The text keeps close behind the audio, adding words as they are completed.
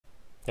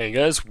Hey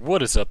guys,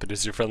 what is up? It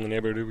is your friendly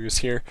neighbor Dubious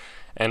here,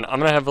 and I'm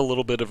gonna have a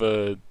little bit of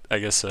a,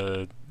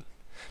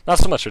 not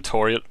so much a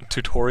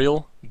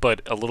tutorial,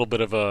 but a little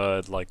bit of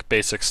a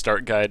basic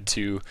start guide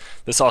to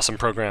this awesome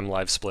program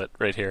Livesplit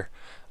right here.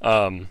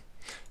 So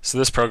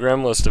this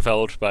program was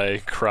developed by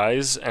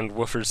CryZe and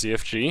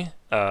wooferzfg.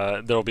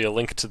 There will be a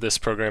link to this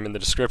program in the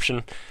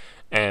description,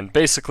 and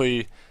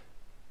basically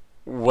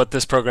what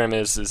this program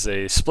is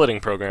a splitting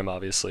program,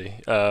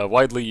 obviously,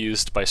 widely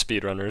used by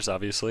speedrunners,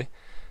 obviously.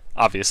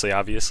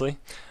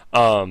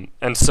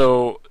 And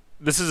so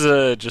this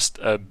is just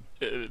a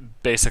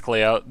basic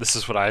layout. This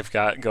is what I've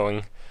got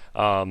going.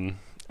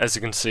 As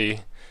you can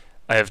see,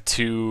 I have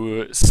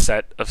two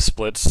sets of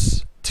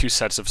splits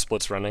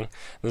running.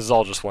 This is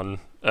all just one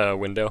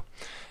window.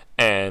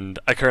 And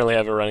I currently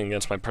have it running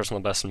against my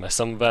personal best and my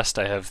summer best.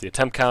 I have the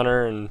attempt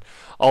counter and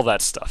all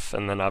that stuff.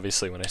 And then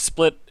obviously when I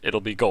split,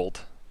 it'll be gold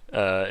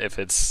if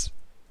it's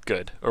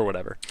good or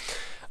whatever.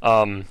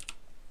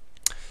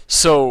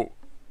 So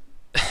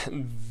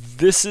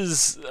this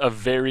is a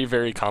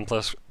very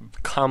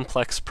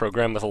complex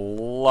program with a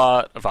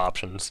lot of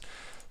options.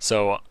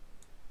 So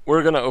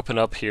we're gonna open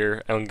up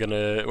here and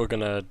we're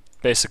gonna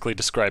basically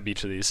describe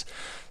each of these.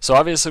 So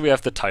obviously we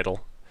have the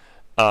title.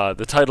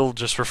 The title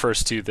just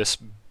refers to this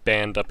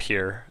band up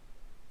here.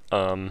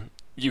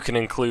 You can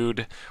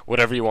include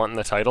whatever you want in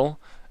the title.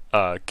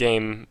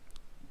 Game,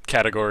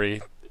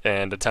 category,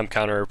 and attempt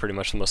counter are pretty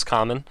much the most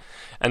common.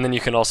 And then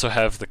you can also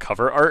have the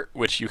cover art,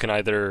 which you can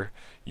either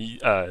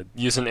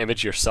use an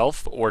image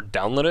yourself or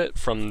download it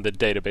from the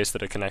database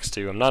that it connects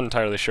to. I'm not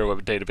entirely sure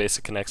what database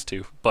it connects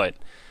to, but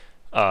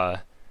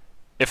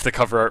if the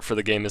cover art for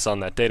the game is on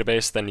that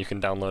database, then you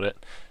can download it.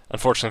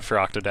 Unfortunately for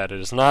Octodad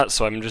it is not,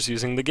 so I'm just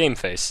using the game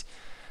face.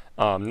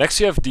 Next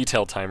you have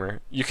detail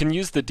timer. You can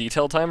use the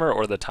detail timer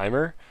or the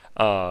timer,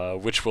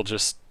 which will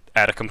just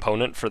add a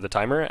component for the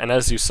timer, and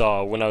as you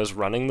saw when I was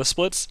running the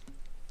splits,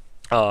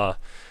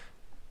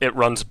 it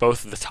runs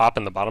both the top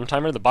and the bottom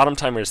timer. The bottom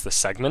timer is the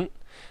segment,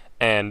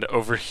 and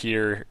over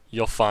here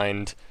you'll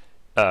find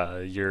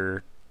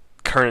your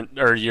current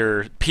or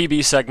your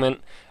PB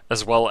segment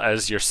as well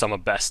as your sum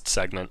of best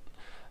segment.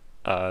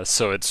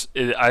 So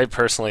I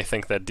personally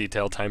think that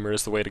detail timer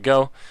is the way to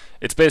go.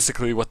 It's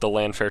basically what the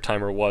Landfair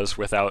timer was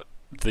without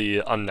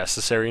the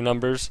unnecessary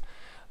numbers,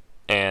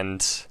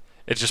 and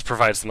it just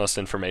provides the most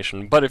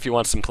information. But if you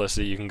want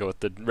simplicity, you can go with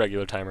the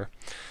regular timer.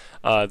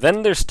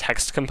 Then there's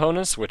text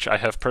components, which I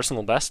have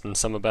personal best and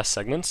sum of best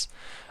segments.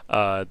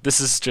 This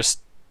is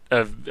just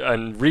a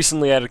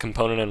recently added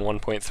component in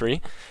 1.3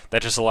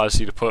 that just allows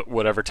you to put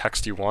whatever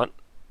text you want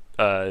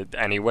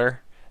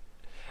anywhere.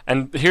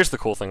 And here's the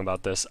cool thing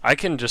about this. I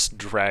can just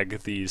drag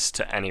these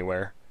to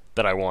anywhere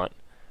that I want.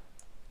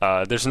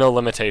 There's no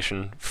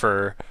limitation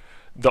for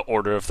the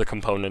order of the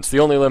components. The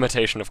only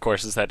limitation, of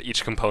course, is that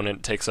each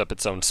component takes up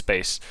its own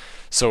space.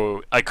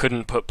 So I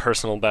couldn't put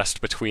personal best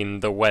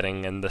between the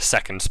wedding and the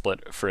second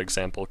split, for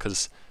example,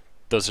 because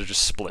those are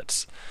just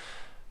splits.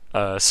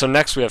 So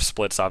next we have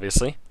splits,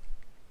 obviously.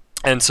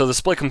 And so the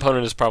split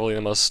component is probably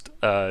the most,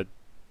 I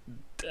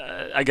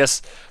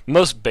guess,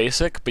 most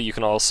basic, but you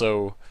can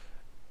also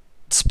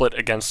split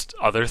against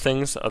other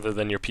things other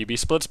than your PB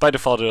splits. By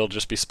default, it'll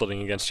just be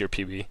splitting against your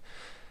PB.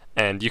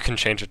 And you can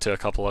change it to a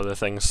couple other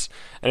things,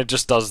 and it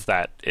just does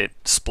that. It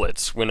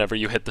splits. Whenever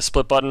you hit the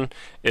split button,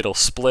 it'll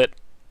split,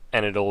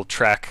 and it'll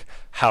track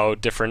how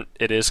different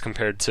it is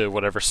compared to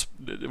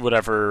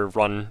whatever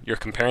run you're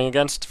comparing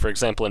against. For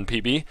example, in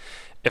PB,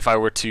 if I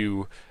were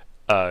to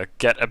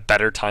get a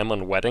better time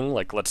on wedding,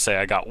 like let's say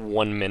I got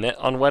 1 minute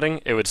on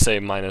wedding, it would say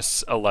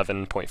minus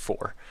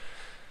 11.4.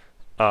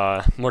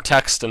 More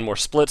text and more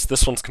splits.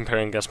 This one's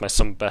comparing against my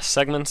sum best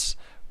segments,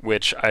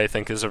 which I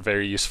think is a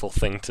very useful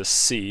thing to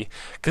see,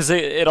 because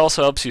it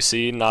also helps you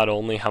see not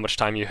only how much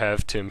time you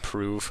have to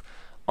improve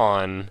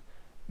on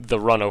the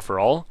run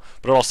overall,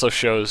 but it also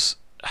shows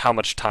how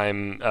much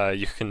time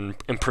you can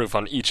improve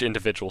on each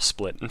individual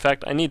split. In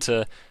fact, I need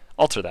to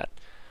alter that.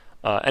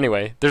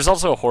 Anyway, there's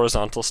also a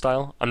horizontal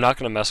style. I'm not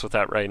going to mess with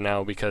that right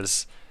now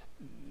because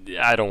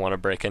I don't want to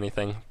break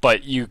anything,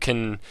 but you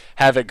can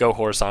have it go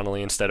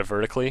horizontally instead of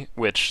vertically,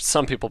 which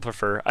some people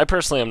prefer. I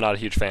personally am not a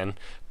huge fan,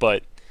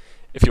 but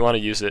if you want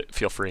to use it,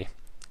 feel free.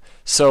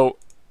 So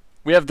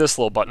we have this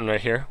little button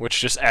right here,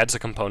 which just adds a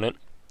component.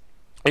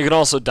 You can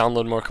also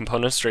download more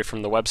components straight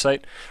from the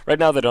website. Right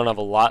now they don't have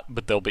a lot,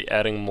 but they'll be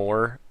adding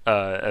more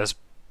as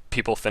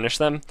people finish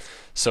them.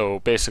 So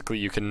basically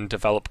you can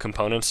develop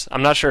components.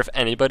 I'm not sure if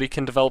anybody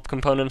can develop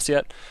components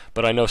yet,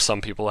 but I know some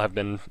people have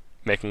been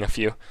making a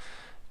few.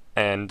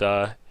 And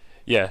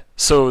yeah,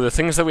 so the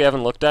things that we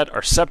haven't looked at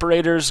are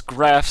separators,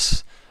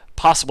 graphs,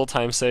 possible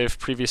time save,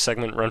 previous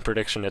segment, run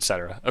prediction,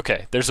 etc.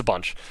 Okay, there's a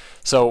bunch.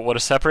 So what a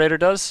separator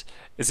does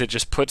is it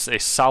just puts a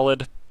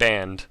solid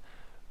band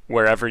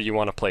wherever you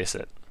want to place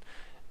it.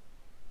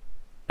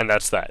 And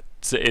that's that.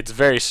 So it's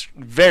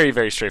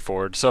very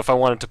straightforward. So if I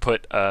wanted to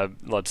put,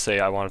 let's say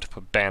I wanted to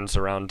put bands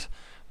around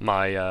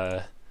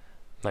my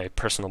my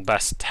personal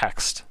best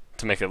text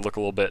to make it look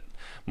a little bit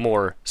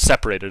more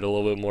separated, a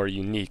little bit more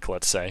unique,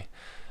 let's say,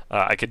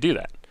 I could do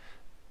that.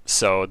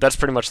 So that's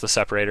pretty much the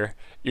separator.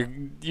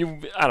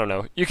 I don't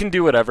know. You can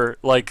do whatever.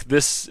 Like,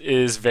 this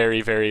is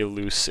very, very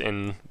loose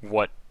in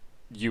what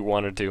you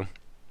want to do.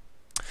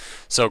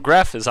 So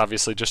graph is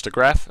obviously just a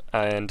graph,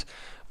 and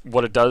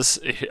what it does,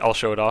 I'll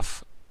show it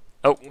off.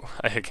 Oh,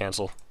 I hit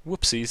cancel.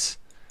 Whoopsies.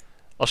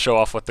 I'll show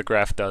off what the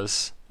graph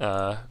does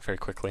very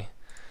quickly.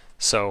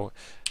 So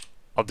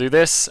I'll do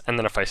this, and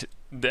then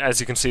as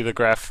you can see, the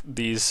graph,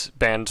 these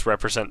bands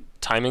represent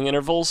timing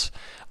intervals,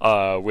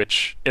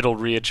 which it'll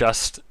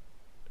readjust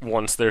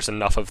once there's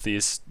enough of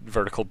these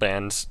vertical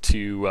bands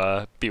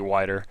to be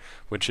wider,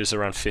 which is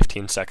around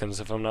 15 seconds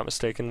if I'm not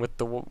mistaken with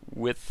the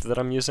width that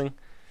I'm using.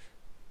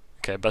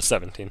 Okay, about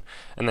 17.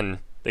 And then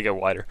they get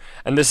wider.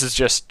 And this is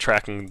just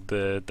tracking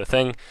the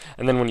thing.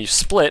 And then when you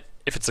split,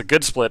 if it's a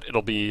good split,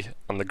 it'll be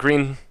on the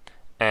green.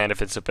 And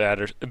if it's a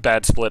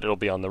bad split, it'll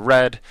be on the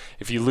red.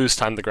 If you lose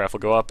time, the graph will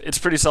go up. It's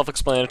pretty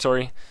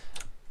self-explanatory,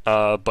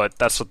 but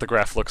that's what the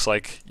graph looks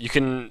like. You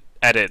can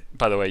edit,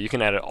 by the way, you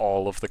can edit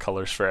all of the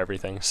colors for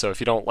everything. So if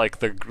you don't like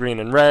the green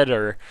and red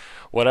or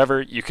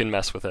whatever, you can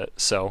mess with it.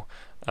 So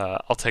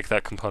I'll take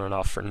that component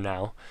off for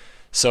now.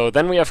 So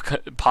then we have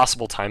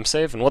possible time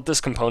save, and what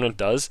this component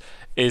does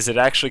is it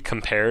actually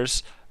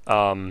compares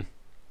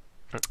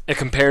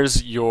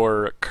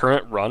your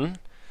current run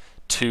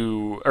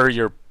to, or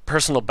your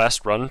personal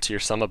best run to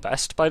your sum of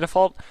best by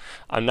default.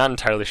 I'm not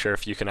entirely sure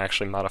if you can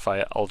actually modify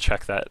it. I'll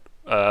check that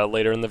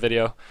later in the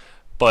video.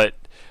 But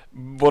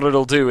what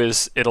it'll do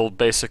is it'll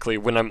basically,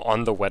 when I'm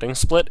on the wedding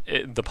split,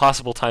 the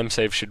possible time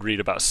save should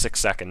read about 6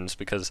 seconds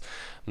because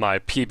my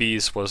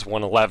PBs was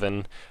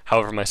 111,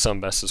 however my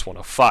sum best is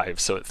 105,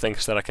 so it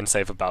thinks that I can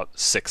save about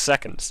 6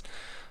 seconds.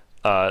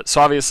 So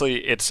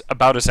obviously it's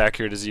about as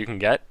accurate as you can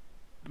get,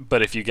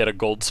 but if you get a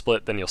gold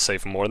split then you'll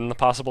save more than the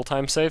possible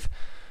time save,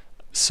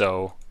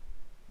 so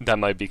that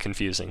might be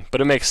confusing,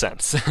 but it makes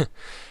sense.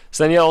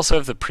 So then you also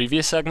have the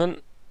previous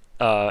segment,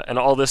 and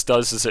all this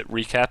does is it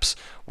recaps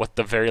what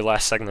the very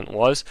last segment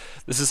was.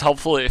 This is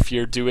helpful if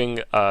you're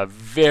doing a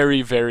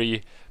very,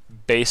 very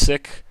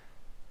basic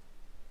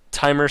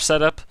timer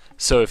setup.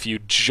 So if you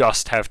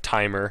just have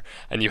timer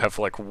and you have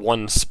like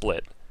one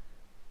split,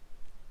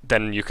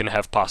 then you can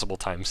have possible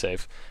time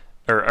save,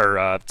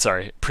 or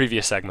sorry,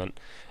 previous segment.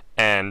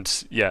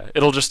 And yeah,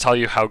 it'll just tell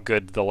you how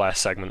good the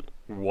last segment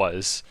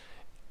was.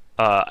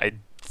 I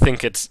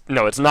think it's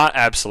not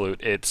absolute,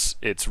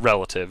 it's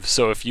relative.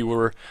 So if you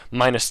were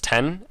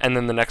 -10 and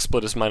then the next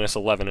split is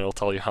 -11, it'll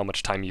tell you how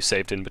much time you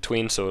saved in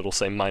between, so it'll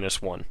say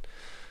 -1.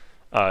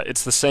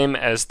 It's the same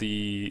as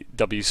the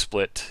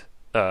wsplit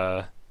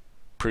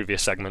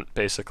previous segment,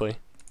 basically.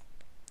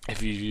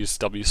 If you use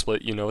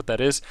wsplit, you know what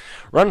that is.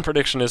 Run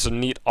prediction is a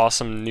neat,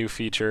 awesome new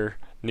feature,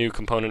 new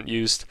component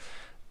used.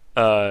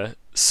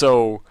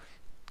 So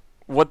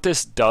what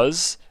this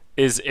does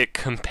is it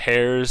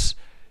compares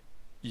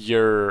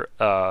your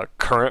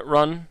current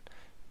run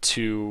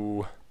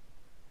to,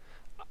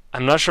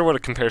 I'm not sure what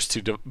it compares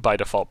to by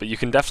default, but you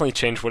can definitely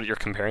change what you're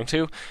comparing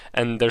to,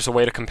 and there's a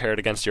way to compare it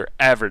against your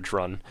average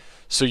run.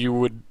 So you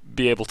would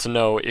be able to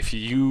know if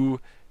you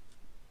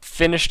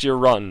finished your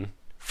run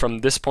from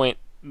this point,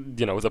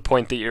 you know, the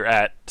point that you're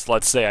at, so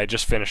let's say I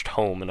just finished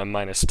home and I'm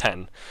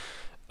 -10,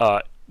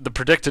 the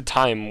predicted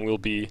time will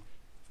be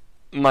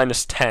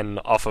 -10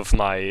 off of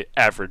my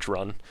average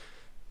run,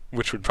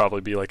 which would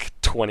probably be like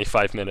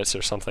 25 minutes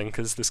or something,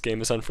 because this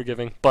game is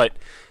unforgiving. But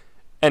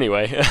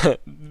anyway,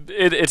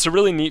 it's a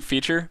really neat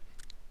feature.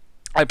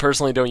 I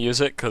personally don't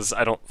use it because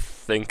I don't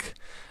think,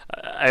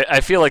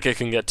 I feel like it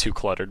can get too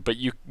cluttered, but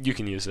you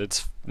can use it.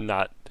 It's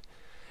not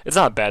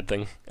a bad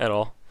thing at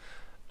all.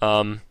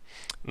 And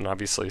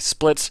obviously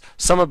splits.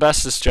 Sum of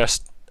best is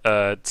just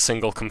a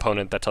single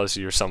component that tells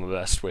you your sum of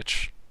best,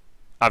 which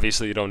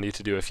obviously you don't need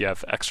to do if you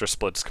have extra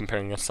splits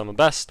comparing against sum of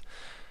best.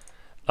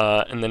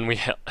 And then we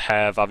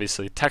have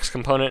obviously text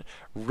component.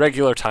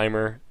 Regular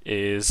timer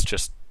is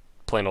just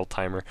plain old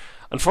timer.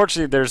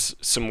 Unfortunately, there's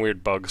some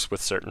weird bugs with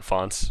certain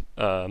fonts.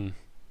 And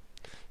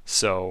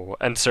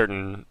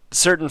certain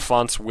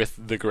fonts with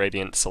the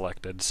gradient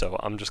selected. So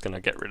I'm just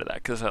gonna get rid of that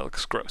because that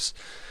looks gross.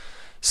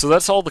 So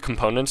that's all the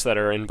components that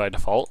are in by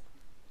default.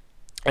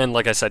 And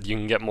like I said, you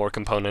can get more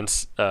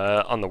components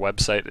on the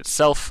website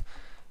itself.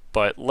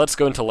 But let's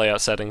go into layout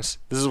settings.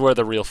 This is where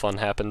the real fun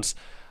happens.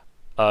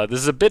 This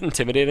is a bit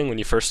intimidating when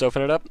you first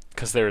open it up,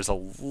 because there is a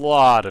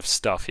lot of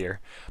stuff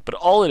here. But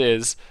all it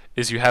is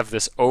you have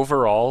this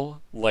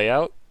overall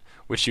layout,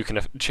 which you can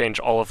change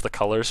all of the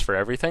colors for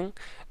everything,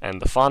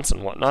 and the fonts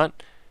and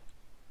whatnot.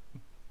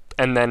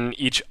 And then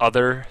each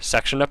other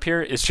section up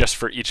here is just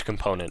for each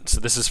component. So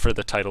this is for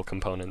the title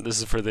component, this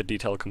is for the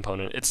detail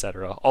component,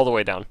 etc., all the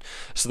way down.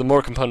 So the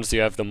more components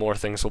you have, the more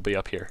things will be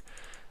up here.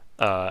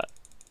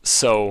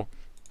 So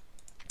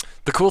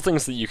the cool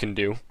things that you can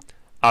do,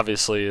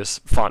 obviously, is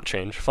font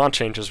change. Font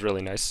change is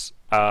really nice.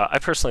 I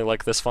personally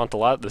like this font a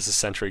lot. This is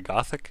Century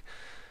Gothic.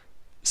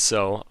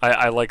 So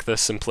I like the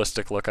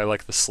simplistic look. I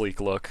like the sleek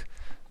look.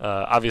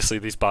 Obviously,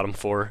 these bottom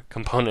 4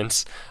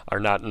 components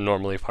are not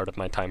normally part of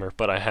my timer,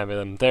 but I have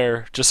them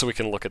there just so we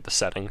can look at the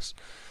settings.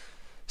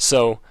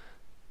 So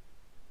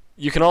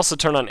you can also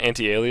turn on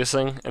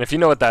anti-aliasing, and if you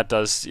know what that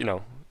does, you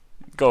know,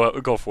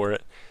 go for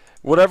it.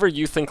 Whatever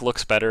you think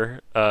looks better.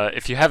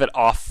 If you have it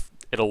off,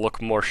 it'll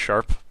look more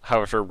sharp.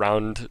 However,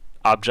 round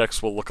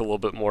objects will look a little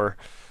bit more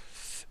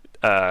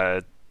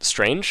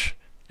strange,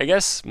 I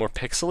guess, more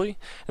pixely.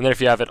 And then if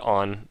you have it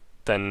on,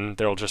 then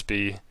there'll just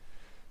be,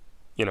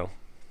 you know,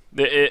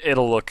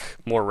 it'll look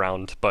more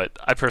round, but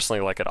I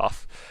personally like it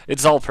off.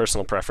 It's all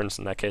personal preference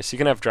in that case. You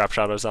can have drop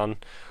shadows on,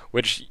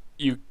 which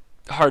you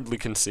hardly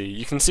can see.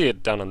 You can see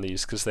it done on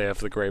these because they have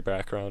the gray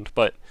background,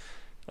 but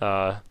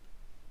on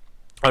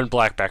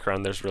black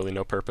background there's really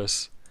no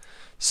purpose.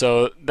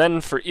 So then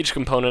for each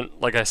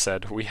component, like I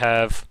said, we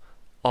have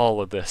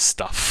all of this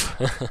stuff.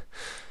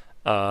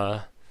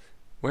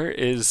 Where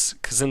is,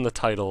 because in the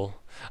title,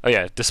 oh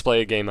yeah,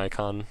 display a game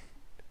icon.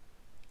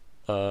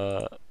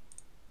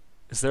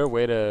 Is there a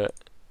way to,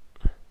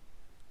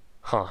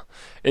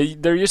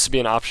 there used to be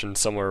an option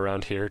somewhere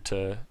around here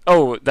to,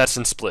 oh, that's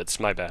in splits,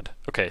 my bad.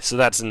 Okay, so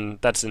that's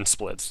in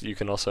splits. You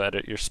can also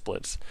edit your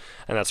splits,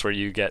 and that's where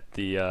you get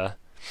the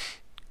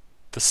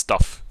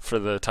stuff for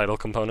the title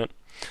component.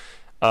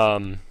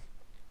 So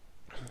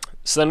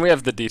then we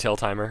have the detail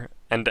timer,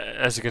 and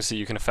as you can see,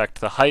 you can affect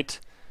the height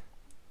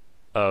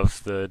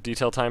of the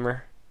detail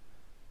timer.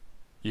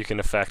 You can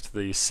affect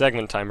the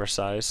segment timer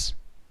size.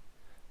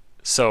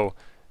 So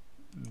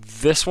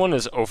this one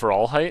is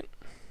overall height,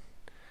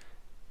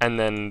 and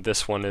then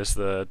this one is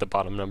the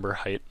bottom number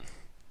height.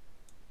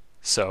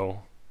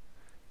 So,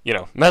 you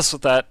know, mess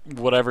with that,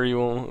 whatever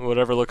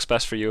looks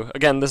best for you.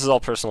 Again, this is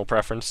all personal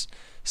preference,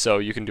 so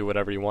you can do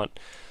whatever you want.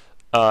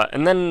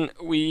 And then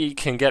we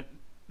can get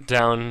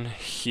down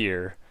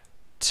here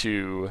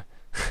to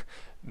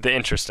the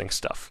interesting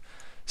stuff.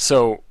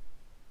 So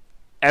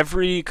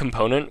every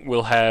component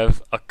will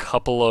have a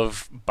couple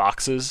of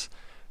boxes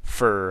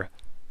for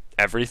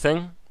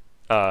everything.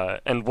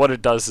 And what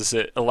it does is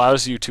it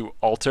allows you to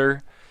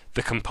alter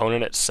the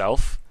component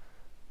itself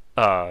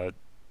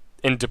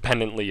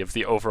independently of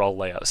the overall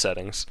layout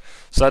settings.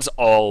 So that's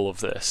all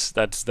of this.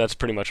 That's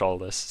pretty much all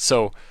of this.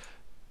 So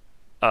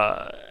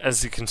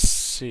as you can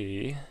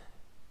see,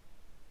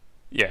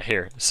 yeah,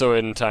 here. So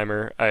in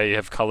timer, I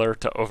have color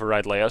to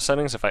override layout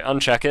settings. If I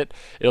uncheck it,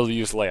 it'll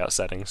use layout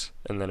settings.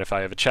 And then if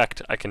I have it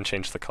checked, I can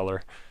change the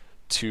color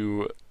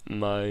to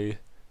my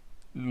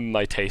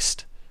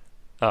taste.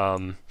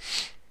 And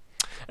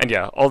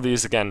yeah, all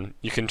these, again,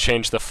 you can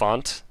change the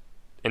font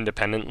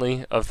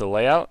independently of the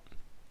layout.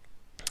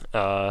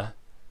 And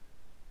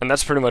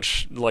that's pretty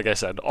much, like I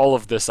said, all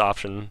of this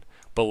option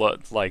below,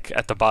 like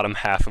at the bottom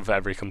half of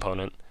every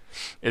component,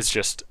 is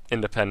just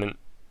independent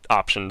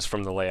options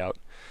from the layout.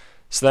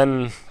 So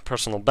then,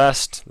 personal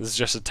best, this is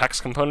just a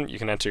text component. You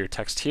can enter your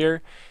text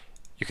here.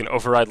 You can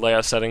override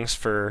layout settings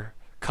for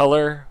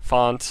color,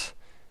 font,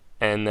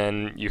 and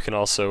then you can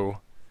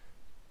also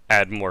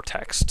add more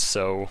text.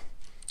 So,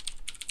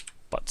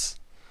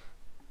 butts.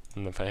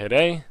 And if I hit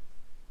A,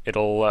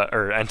 it'll,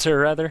 or enter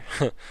rather,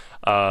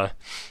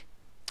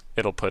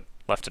 it'll put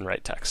left and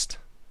right text.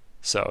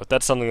 So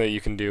that's something that you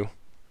can do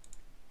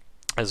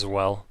as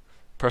well.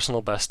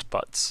 Personal best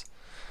butts.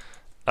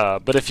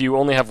 But if you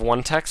only have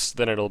one text,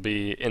 then it'll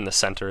be in the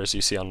center, as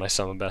you see on my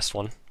sum of best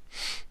one.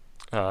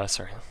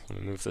 Sorry, let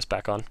me move this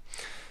back on.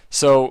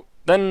 So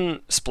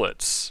then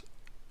splits.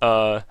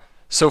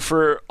 So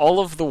for all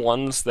of the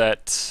ones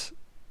that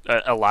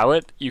allow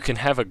it, you can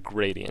have a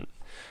gradient.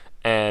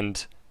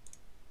 And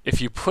if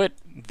you put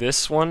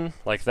this one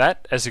like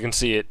that, as you can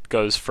see, it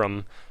goes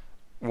from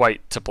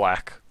white to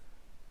black.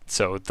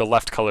 So the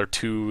left color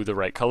to the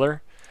right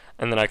color.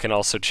 And then I can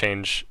also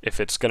change,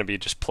 if it's going to be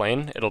just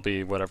plain, it'll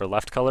be whatever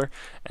left color.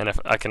 And if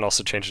I can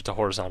also change it to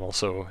horizontal,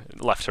 so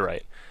left to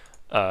right.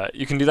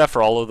 You can do that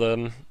for all of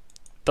them.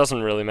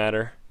 Doesn't really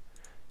matter.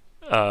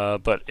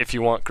 But if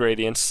you want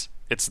gradients,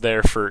 it's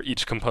there for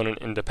each component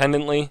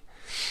independently.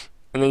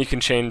 And then you can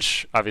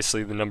change,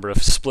 obviously, the number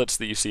of splits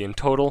that you see in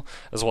total,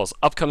 as well as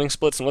upcoming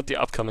splits. And what the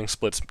upcoming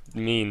splits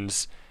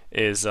means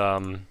is,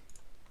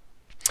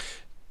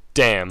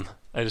 damn,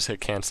 I just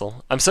hit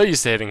cancel. I'm so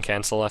used to hitting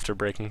cancel after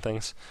breaking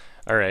things.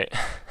 Alright,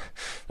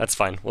 that's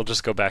fine. We'll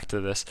just go back to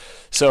this.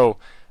 So,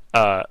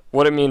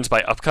 what it means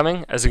by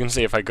upcoming, as you can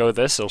see, if I go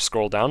this, it'll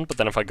scroll down, but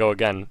then if I go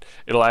again,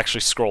 it'll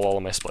actually scroll all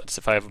of my splits,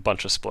 if I have a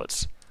bunch of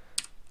splits.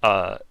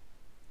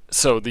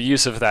 So the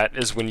use of that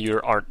is when you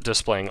aren't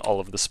displaying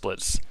all of the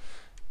splits,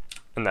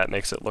 and that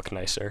makes it look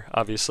nicer,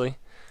 obviously.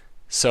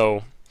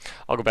 So,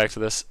 I'll go back to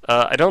this.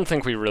 I don't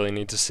think we really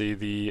need to see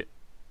the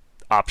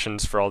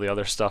options for all the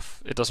other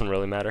stuff. It doesn't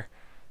really matter,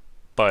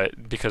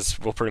 but because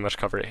we'll pretty much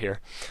cover it here.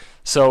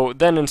 So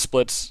then in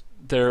splits,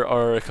 there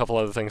are a couple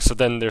other things. So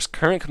then there's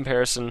current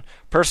comparison,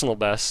 personal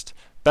best,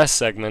 best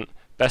segment,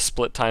 best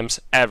split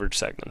times, average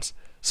segments.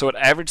 So what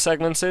average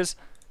segments is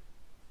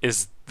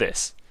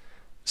this.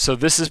 So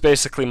this is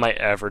basically my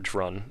average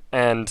run,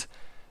 and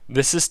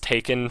this is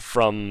taken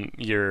from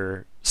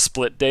your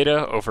split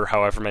data over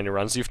however many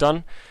runs you've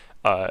done.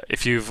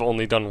 If you've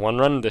only done one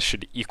run, this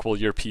should equal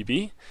your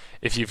PB.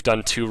 If you've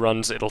done 2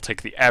 runs, it'll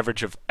take the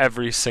average of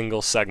every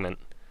single segment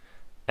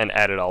and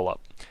add it all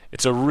up.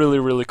 It's a really,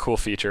 really cool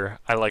feature.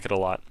 I like it a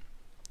lot.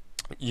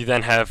 You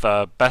then have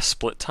best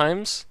split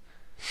times.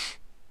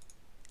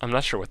 I'm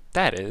not sure what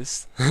that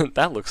is.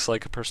 That looks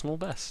like a personal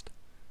best.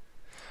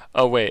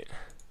 Oh, wait.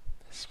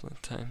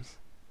 Split times.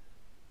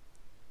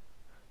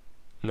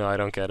 No, I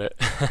don't get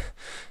it.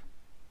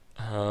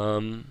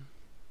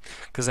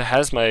 Because it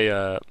has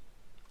my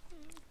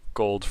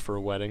gold for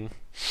wedding.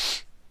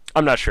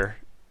 I'm not sure.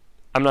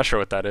 I'm not sure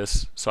what that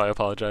is, so I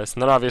apologize.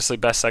 And then obviously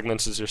best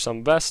segments is your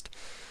sum best.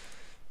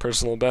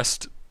 Personal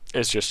best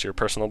is just your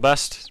personal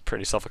best. It's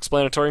pretty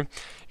self-explanatory.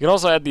 You can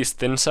also add these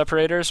thin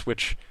separators,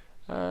 which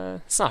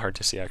it's not hard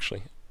to see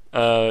actually.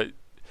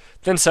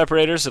 Thin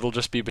separators, it'll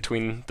just be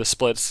between the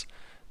splits.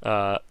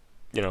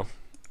 You know,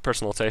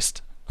 personal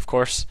taste, of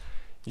course.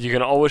 You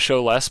can always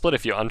show last split.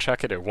 If you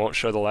uncheck it, it won't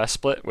show the last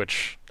split,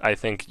 which I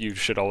think you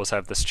should always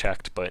have this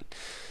checked, but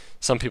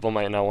some people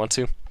might not want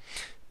to.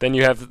 Then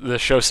you have the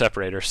show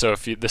separator. So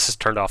if this is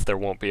turned off, there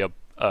won't be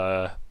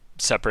a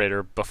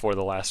separator before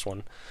the last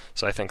one.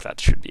 So I think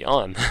that should be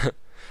on.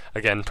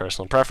 Again,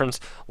 personal preference.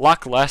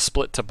 Lock last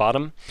split to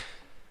bottom.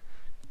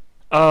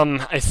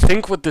 I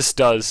think what this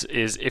does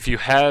is if you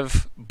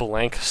have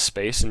blank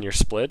space in your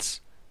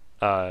splits,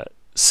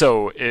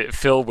 so it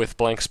fill with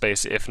blank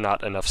space if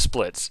not enough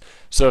splits.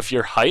 So if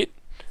your height,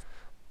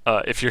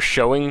 if you're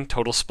showing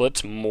total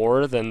splits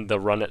more than the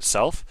run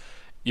itself,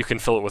 you can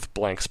fill it with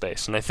blank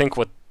space. And I think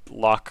what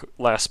lock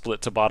last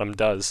split to bottom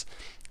does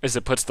is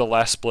it puts the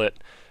last split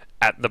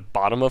at the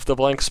bottom of the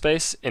blank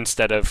space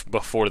instead of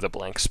before the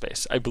blank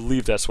space. I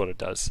believe that's what it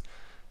does.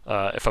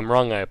 If I'm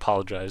wrong, I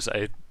apologize.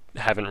 I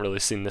haven't really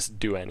seen this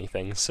do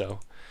anything. So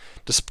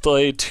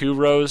display 2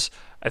 rows,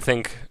 I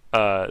think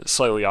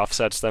slightly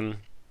offsets them.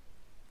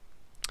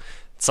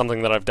 It's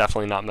something that I've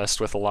definitely not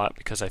messed with a lot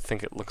because I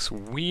think it looks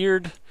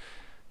weird.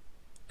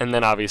 And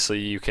then obviously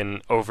you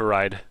can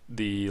override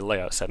the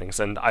layout settings,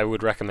 and I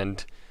would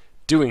recommend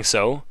doing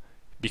so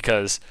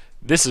because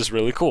this is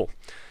really cool.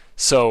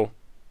 So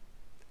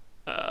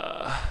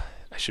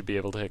I should be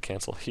able to hit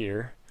cancel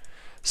here.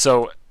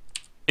 So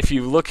if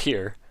you look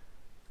here,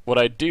 what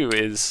I do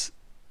is,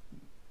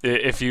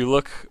 if you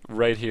look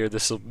right here,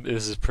 this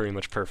is pretty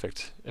much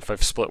perfect. If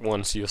I've split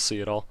once, you'll see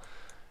it all.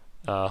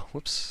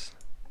 Whoops.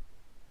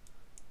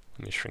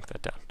 Let me shrink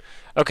that down.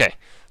 Okay,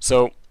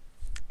 so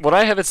what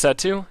I have it set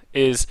to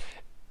is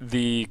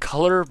the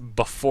color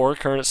before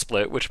current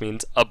split, which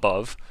means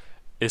above,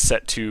 is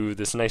set to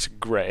this nice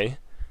gray.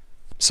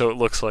 So it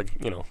looks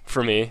like, you know,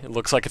 for me, it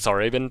looks like it's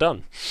already been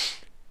done.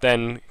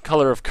 Then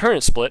color of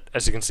current split,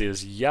 as you can see,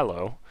 is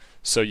yellow.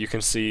 So you can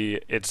see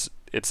it's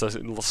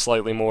a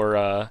slightly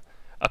more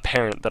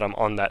apparent that I'm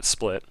on that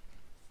split.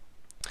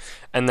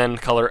 And then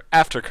color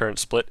after current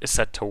split is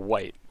set to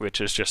white,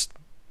 which is just,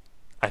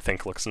 I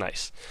think, looks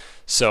nice.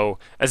 So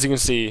as you can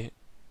see,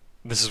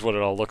 this is what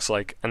it all looks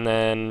like. And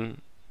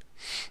then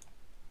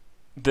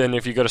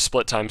if you go to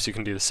split times, you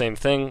can do the same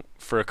thing.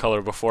 For a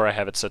color before, I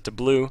have it set to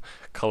blue,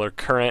 color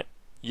current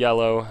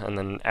yellow, and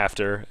then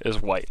after is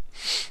white.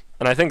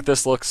 And I think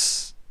this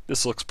looks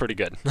pretty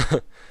good.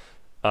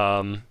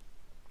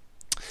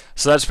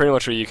 So that's pretty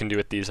much what you can do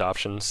with these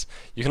options.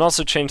 You can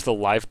also change the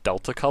live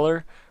delta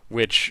color,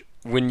 which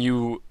when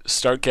you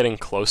start getting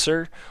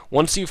closer,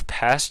 once you've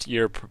passed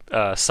your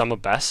sum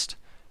of best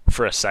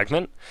for a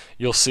segment,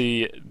 you'll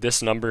see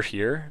this number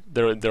here.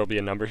 There'll be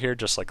a number here,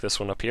 just like this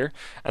one up here,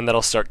 and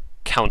that'll start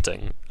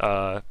counting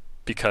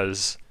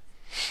because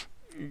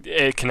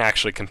it can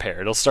actually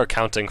compare. It'll start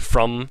counting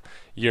from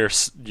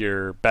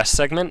your best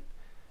segment,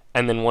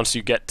 and then once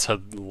you get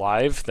to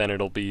live, then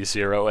it'll be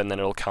 0, and then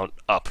it'll count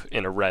up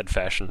in a red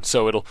fashion.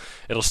 So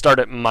it'll start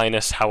at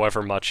minus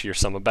however much your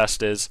sum of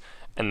best is,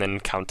 and then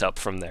count up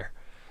from there.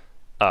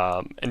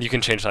 And you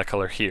can change that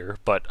color here,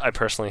 but I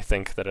personally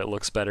think that it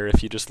looks better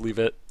if you just leave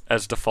it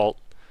as default,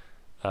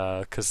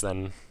 because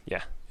then,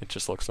 yeah, it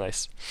just looks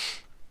nice.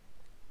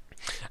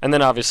 And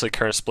then obviously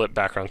current split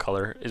background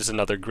color is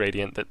another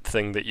gradient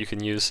thing that you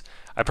can use.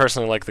 I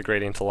personally like the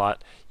gradient a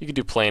lot. You could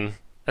do plain.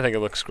 I think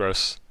it looks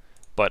gross,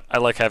 but I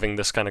like having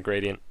this kind of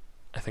gradient.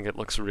 I think it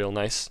looks real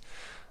nice.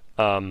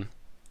 And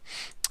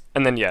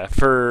then yeah,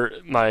 for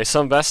my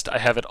sum best, I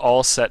have it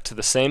all set to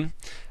the same.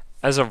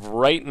 As of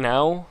right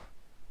now,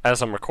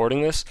 as I'm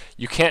recording this,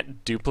 you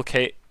can't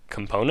duplicate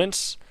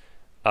components,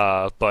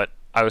 but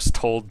I was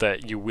told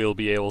that you will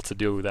be able to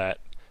do that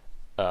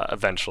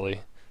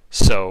eventually.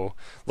 So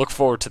look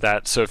forward to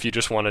that. So if you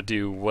just want to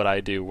do what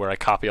I do, where I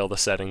copy all the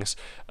settings,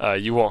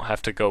 you won't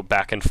have to go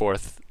back and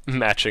forth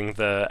matching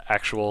the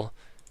actual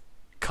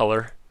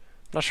color.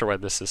 Not sure why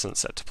this isn't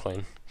set to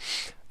plain.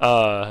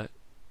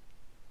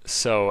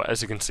 So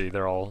as you can see,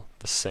 they're all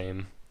the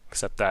same,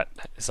 except that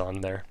is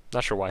on there.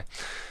 Not sure why.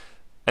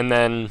 And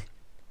then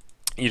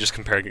you just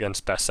compare it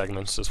against best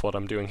segments is what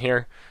I'm doing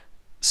here.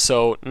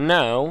 So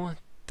now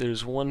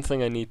there's one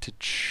thing I need to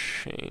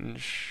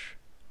change.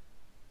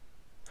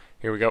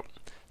 Here we go.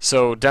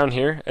 So down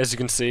here, as you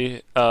can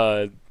see,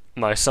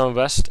 my sum of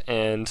best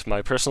and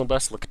my personal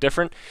best look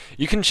different.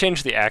 You can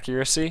change the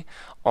accuracy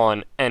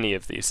on any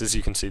of these. As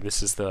you can see,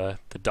 this is the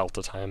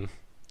delta time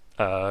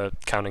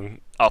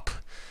counting up.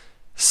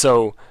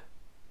 So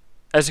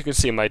as you can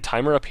see, my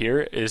timer up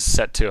here is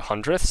set to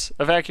hundredths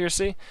of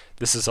accuracy.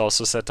 This is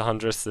also set to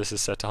hundredths, this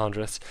is set to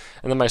hundredths,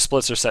 and then my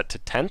splits are set to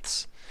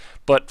tenths.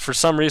 But for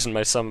some reason,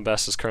 my sum of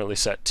best is currently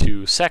set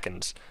to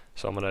seconds.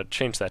 So I'm going to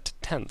change that to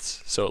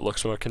tenths so it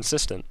looks more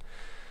consistent.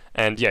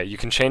 And yeah, you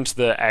can change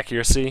the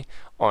accuracy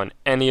on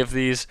any of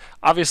these.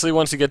 Obviously,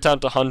 once you get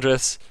down to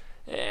hundredths,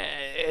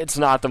 it's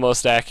not the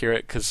most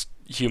accurate because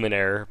human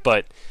error,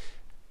 but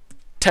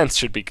tenths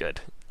should be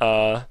good.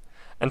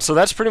 And so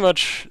that pretty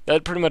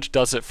much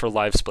does it for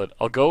Livesplit.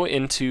 I'll go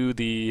into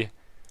the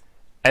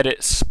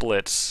edit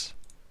splits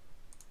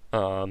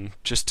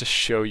just to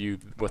show you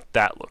what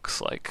that looks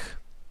like.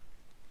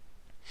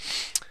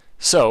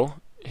 So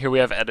here we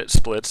have edit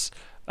splits.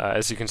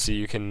 As you can see,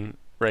 you can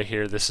right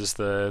here. This is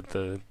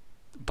the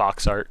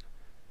box art,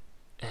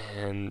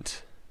 and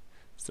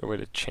is there a way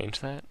to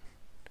change that?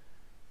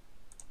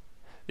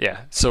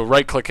 Yeah. So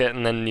right click it,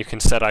 and then you can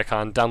set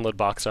icon, download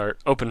box art,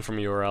 open from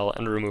URL,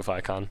 and remove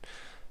icon.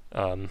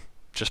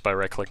 Just by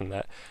right-clicking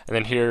that. And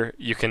then here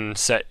you can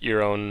set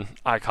your own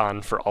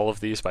icon for all of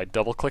these by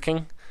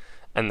double-clicking,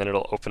 and then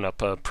it'll open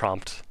up a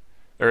prompt,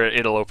 or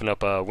it'll open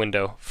up a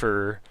window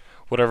for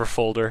whatever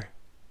folder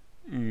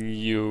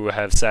you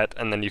have set,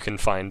 and then you can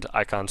find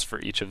icons for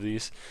each of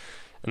these.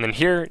 And then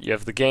here you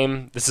have the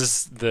game. This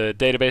is the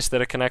database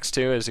that it connects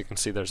to. As you can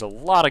see, there's a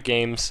lot of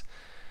games,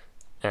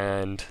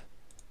 and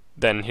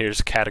then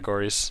here's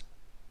categories.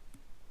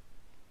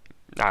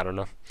 I don't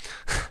know.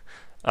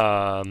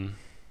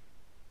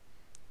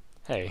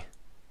 Hey,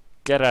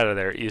 get out of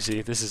there,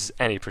 easy. This is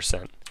any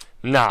percent.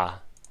 Nah.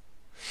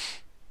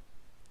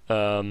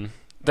 Then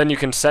you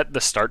can set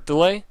the start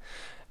delay.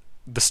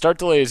 The start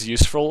delay is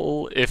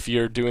useful if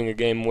you're doing a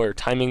game where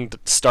timing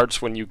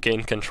starts when you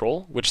gain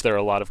control, which there are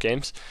a lot of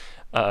games.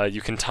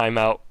 You can time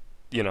out,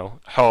 you know,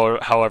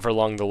 however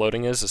long the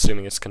loading is,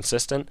 assuming it's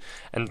consistent,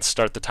 and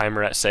start the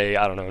timer at, say,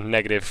 I don't know,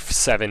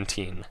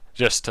 -17,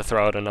 just to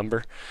throw out a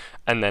number.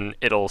 And then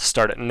it'll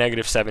start at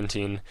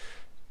 -17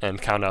 and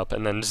count up,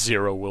 and then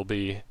 0 will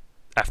be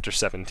after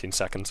 17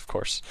 seconds, of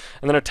course.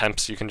 And then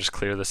attempts, you can just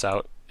clear this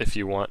out if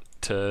you want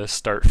to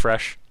start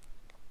fresh.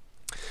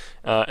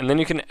 And then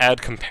you can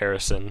add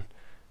comparison.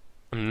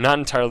 I'm not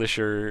entirely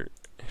sure.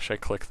 Should I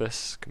click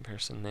this?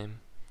 Comparison name?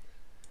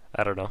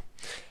 I don't know.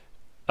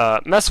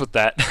 Mess with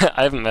that.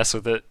 I haven't messed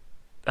with it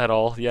at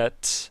all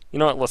yet. You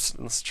know what? Let's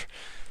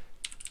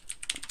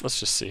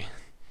just see.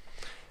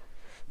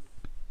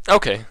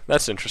 Okay,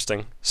 that's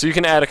interesting. So you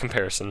can add a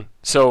comparison.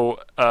 So,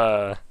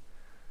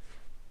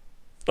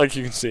 like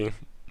you can see,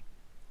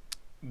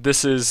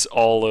 this is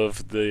all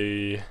of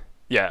the...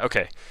 Yeah,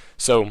 okay.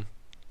 So,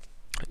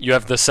 you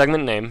have the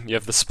segment name, you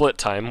have the split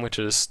time, which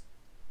is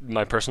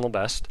my personal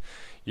best.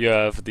 You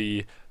have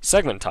the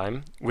segment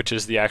time, which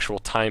is the actual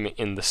time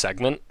in the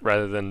segment,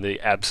 rather than the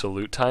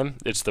absolute time.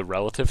 It's the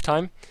relative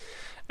time.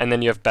 And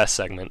then you have best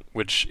segment,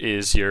 which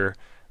is your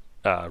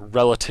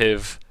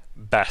relative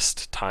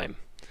best time.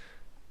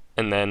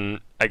 And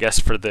then, I guess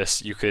for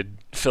this, you could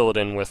fill it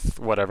in with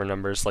whatever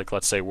numbers, like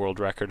let's say world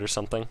record or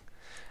something.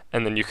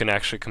 And then you can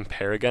actually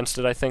compare against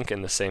it, I think,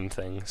 in the same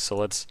thing. So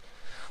let's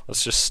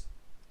just...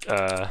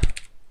 I'm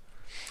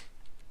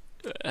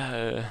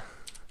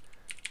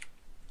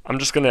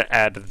just going to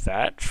add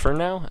that for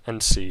now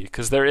and see,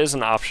 because there is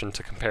an option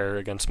to compare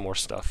against more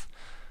stuff.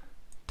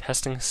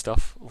 Testing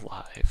stuff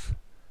live.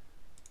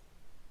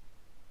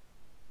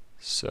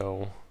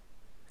 So,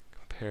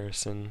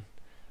 comparison.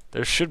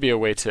 There should be a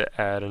way to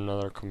add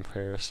another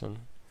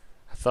comparison.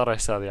 I thought I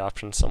saw the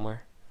option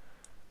somewhere.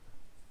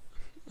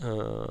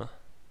 Give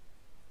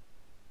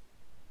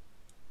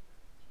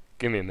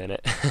me a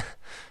minute.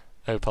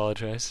 I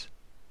apologize.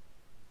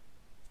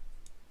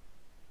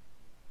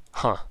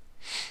 Huh.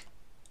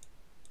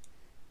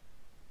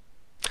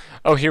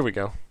 Oh, here we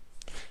go.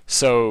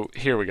 So,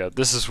 here we go.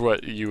 This is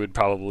what you would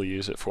probably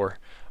use it for,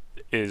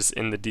 is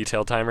in the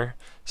detail timer.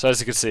 So as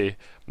you can see,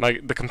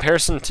 the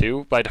comparison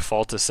to, by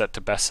default, is set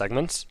to best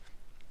segments.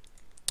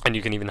 And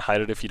you can even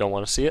hide it if you don't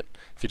want to see it,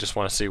 if you just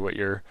want to see what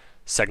your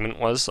segment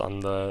was on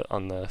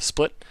the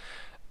split.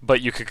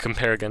 But you could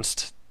compare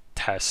against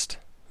test,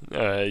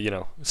 you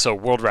know, so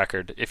world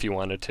record if you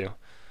wanted to,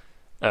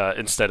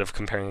 instead of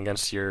comparing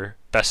against your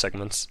best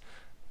segments,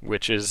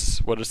 which is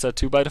what it's set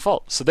to by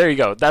default. So there you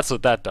go. That's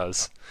what that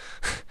does.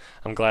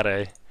 I'm glad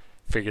I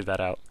figured that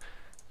out.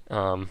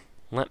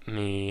 Let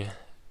me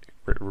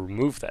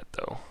remove that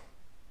though.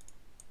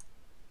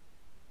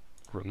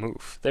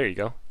 Remove. There you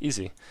go.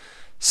 Easy.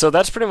 So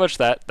that's pretty much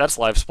that. That's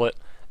Livesplit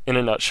in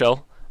a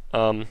nutshell.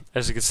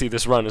 As you can see,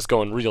 this run is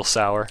going real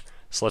sour.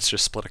 So let's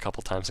just split a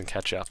couple times and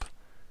catch up.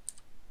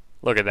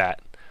 Look at that.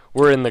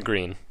 We're in the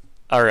green.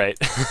 Alright.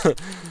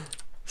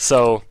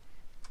 So,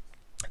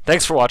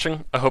 thanks for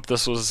watching. I hope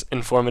this was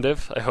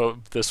informative. I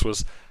hope this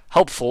was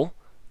helpful.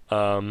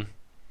 Yeah,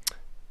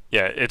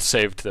 it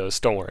saved those.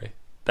 Don't worry.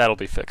 That'll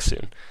be fixed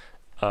soon.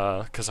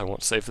 Because I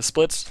won't save the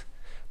splits.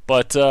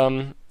 But,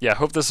 yeah, I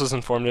hope this was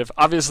informative.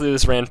 Obviously,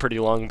 this ran pretty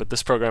long, but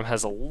this program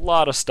has a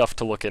lot of stuff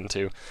to look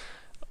into.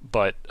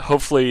 But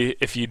hopefully,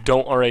 if you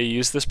don't already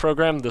use this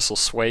program, this will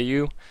sway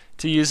you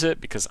to use it,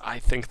 because I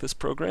think this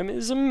program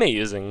is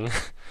amazing.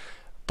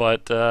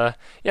 But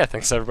yeah,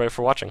 thanks everybody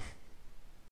for watching.